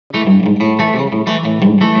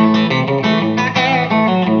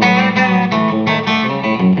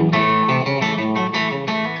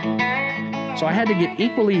So I had to get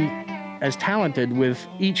equally as talented with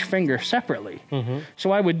each finger separately.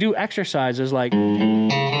 So I would do exercises like,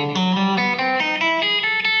 and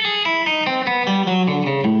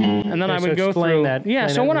then I would go through that. Yeah,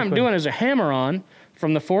 so what I'm doing is a hammer-on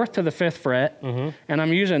from the 4th to the 5th fret, and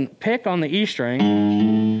I'm using pick on the E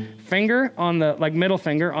string, finger on the, like middle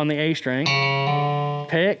finger on the A string,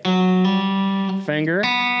 pick, finger,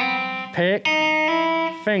 pick,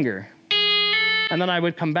 finger. And then I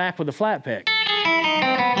would come back with a flat pick.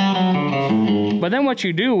 But then what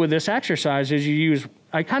you do with this exercise is you use,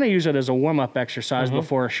 I kind of use it as a warm-up exercise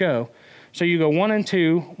before a show. So you go 1 and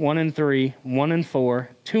 2, 1 and 3, 1 and 4,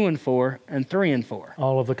 2 and 4, and 3 and 4.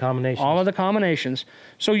 All of the combinations. All of the combinations.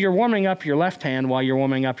 So you're warming up your left hand while you're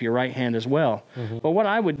warming up your right hand as well. But what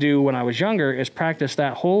I would do when I was younger is practice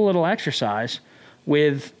that whole little exercise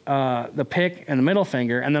with the pick and the middle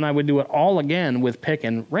finger, and then I would do it all again with pick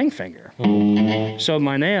and ring finger. So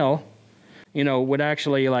my nail, you know, would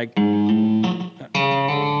actually like,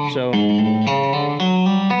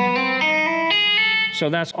 so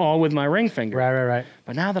that's all with my ring finger. Right.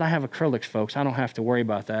 But now that I have acrylics, folks, I don't have to worry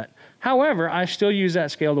about that. However, I still use that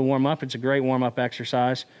scale to warm up. It's a great warm-up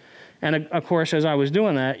exercise. And of course, as I was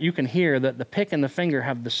doing that, you can hear that the pick and the finger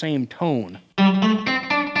have the same tone.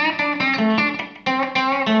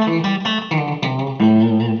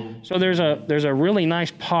 So there's a really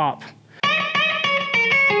nice pop.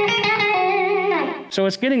 So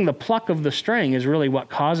it's getting the pluck of the string is really what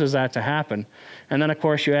causes that to happen. And then, of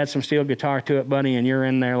course, you add some steel guitar to it, buddy, and you're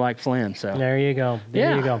in there like Flynn. So there you go.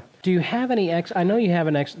 There you go. Do you have any I know you have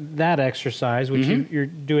that exercise, which you're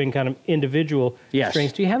doing kind of individual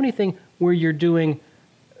strings. Do you have anything where you're doing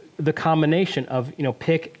the combination of, you know,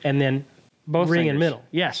 pick and then both ring and middle?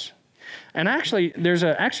 Yes. And actually, there's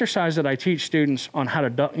an exercise that I teach students on how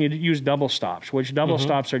to use double stops, which double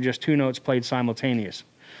stops are just 2 notes played simultaneously.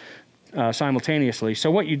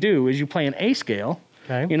 So what you do is you play an A scale.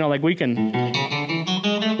 Okay. You know, like we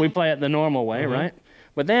play it the normal way, right?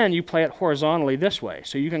 But then you play it horizontally this way.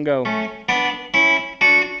 So you can go.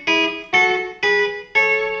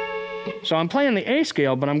 So I'm playing the A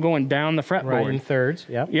scale, but I'm going down the fretboard. Right, in thirds,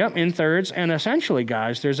 yep. Yep, in thirds. And essentially,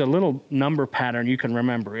 guys, there's a little number pattern you can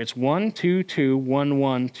remember. It's 1, 2, 2, 1,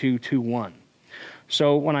 1, 2, 2, 1.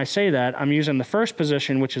 So when I say that, I'm using the first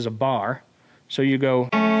position, which is a bar. So you go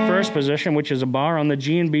first position, which is a bar on the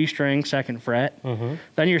G and B string, 2nd fret.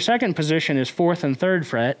 Then your second position is 4th and 3rd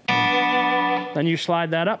fret. Then you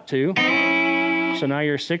slide that up 2. So now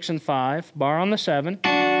you're 6 and 5, bar on the 7,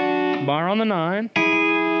 bar on the 9.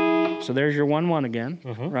 So there's your 1, 1 again,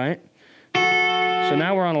 right? So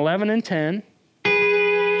now we're on 11 and 10,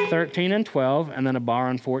 13 and 12, and then a bar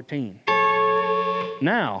on 14.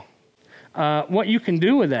 Now, what you can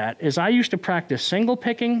do with that is I used to practice single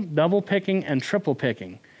picking, double picking, and triple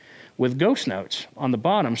picking with ghost notes on the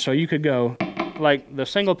bottom. So you could go, like the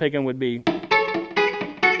single picking would be,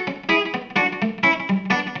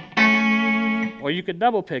 or you could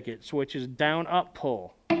double pick it, which is down, up,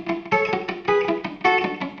 pull.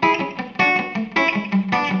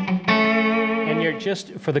 And you're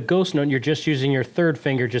just, for the ghost note, you're just using your 3rd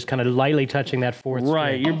finger, just kind of lightly touching that 4th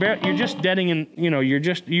Right, string. you're just deading in, you know, you're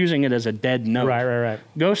just using it as a dead note. Right.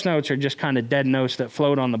 Ghost notes are just kind of dead notes that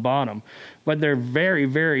float on the bottom, but they're very,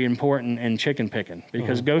 very important in chicken picking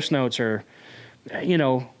because ghost notes are, you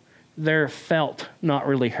know, they're felt, not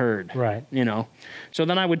really heard. Right. You know, so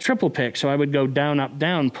then I would triple pick, so I would go down, up,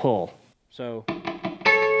 down, pull. So.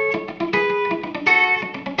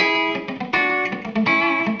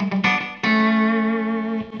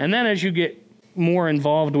 And then as you get more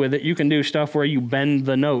involved with it, you can do stuff where you bend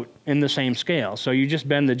the note in the same scale. So you just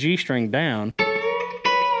bend the G string down,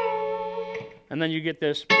 and then you get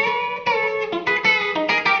this.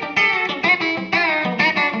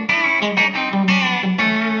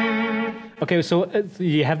 Okay, so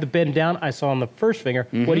you have the bend down I saw on the first finger.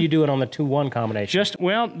 What are you doing on the 2-1 combination?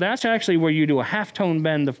 Well, that's actually where you do a half-tone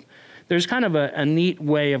bend. There's kind of a neat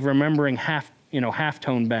way of remembering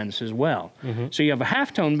half-tone bends as well. So you have a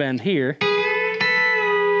half-tone bend here.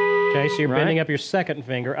 Okay, so you're bending up your 2nd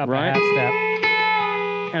finger up a half step.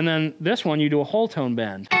 And then this one, you do a whole tone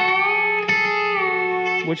bend,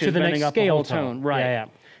 which is bending up a whole tone. Right. Yeah.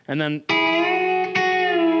 And then,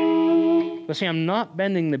 but see, I'm not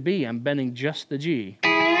bending the B, I'm bending just the G.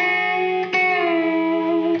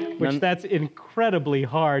 Which that's incredibly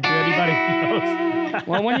hard to anybody who knows.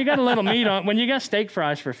 Well, when you got a little meat on, when you got steak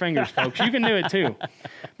fries for fingers, folks, you can do it too.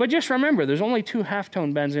 But just remember, there's only 2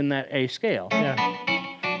 halftone bends in that A scale. Yeah.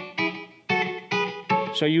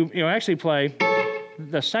 So you actually play,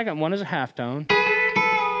 the second one is a half tone,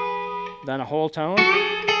 then a whole tone,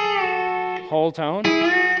 whole tone,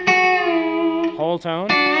 whole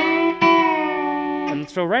tone. And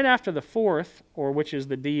so right after the fourth, or which is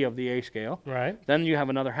the D of the A scale, right, then you have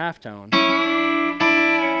another half tone, then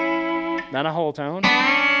a whole tone,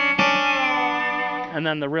 and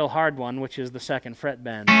then the real hard one, which is the second fret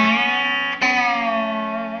bend.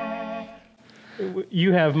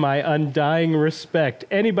 You have my undying respect.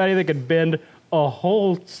 Anybody that could bend a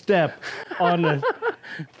whole step on the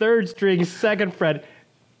third string, second fret,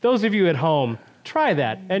 those of you at home, try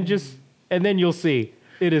that and then you'll see.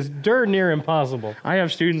 It is darn near impossible. I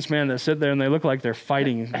have students, man, that sit there and they look like they're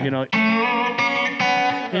fighting, because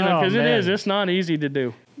it's not easy to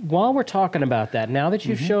do. While we're talking about that, now that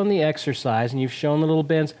you've shown the exercise and you've shown the little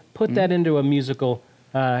bends, put that into a musical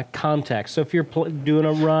context. So if you're doing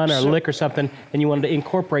a run or a lick or something and you wanted to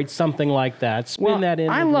incorporate something like that, spin that in.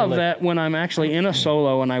 I love that when I'm actually in a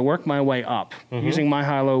solo and I work my way up using my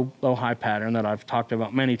high-low, low-high pattern that I've talked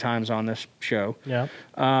about many times on this show. Yeah.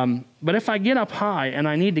 But if I get up high and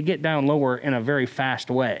I need to get down lower in a very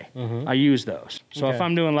fast way, I use those. So if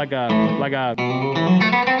I'm doing like a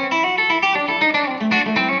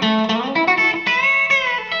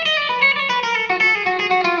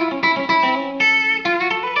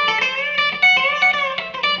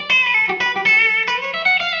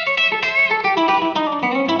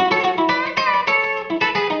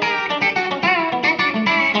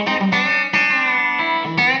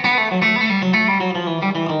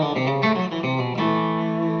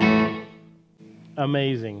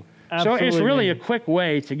amazing. Absolutely. So it's really a quick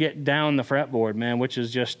way to get down the fretboard, man, which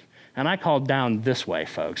is just, and I call down this way,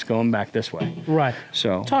 folks, going back this way. Right.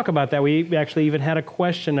 So talk about that. We actually even had a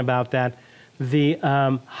question about that, the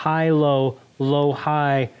high-low,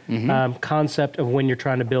 low-high concept of when you're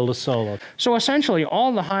trying to build a solo. So essentially,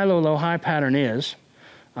 all the high-low, low-high pattern is,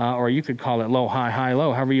 or you could call it low-high,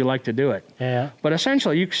 high-low, however you like to do it. Yeah. But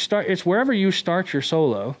essentially, it's wherever you start your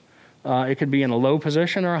solo. It could be in a low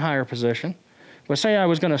position or a higher position. But say I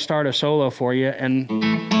was going to start a solo for you,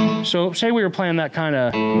 and so say we were playing that kind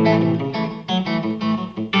of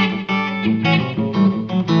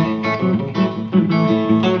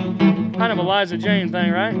Eliza Jane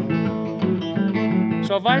thing, right?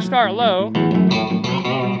 So if I start low,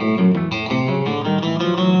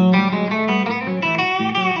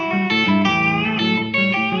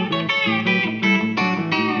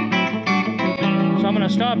 so I'm going to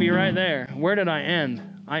stop you right there. Where did I end?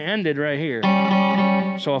 I ended right here.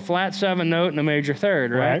 So a flat 7 note and a major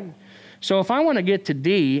third, right? So if I want to get to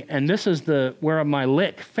D, and this is where my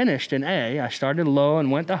lick finished in A, I started low and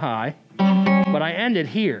went to high, but I ended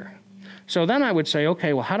here. So then I would say,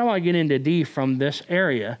 okay, well, how do I get into D from this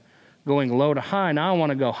area going low to high? Now I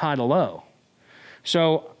want to go high to low.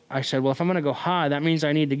 So I said, well, if I'm going to go high, that means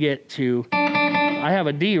I need to get to, I have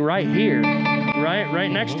a D right here, right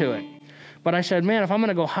next to it. But I said, man, if I'm going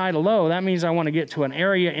to go high to low, that means I want to get to an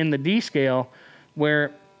area in the D scale where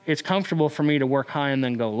it's comfortable for me to work high and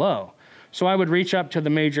then go low. So I would reach up to the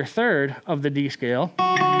major third of the D scale.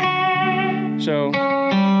 So,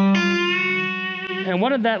 and what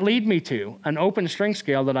did that lead me to? An open string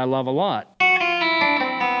scale that I love a lot.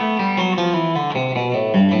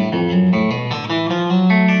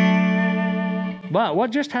 But what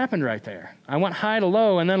just happened right there? I went high to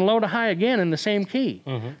low and then low to high again in the same key.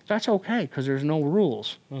 That's okay, because there's no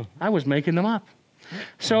rules. I was making them up.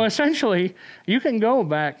 So essentially, you can go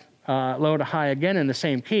back low to high again in the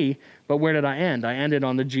same key, but where did I end? I ended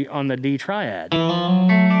on the D triad.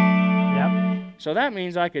 Yep. So that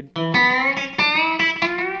means I could...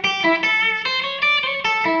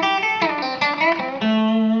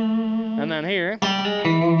 and then here...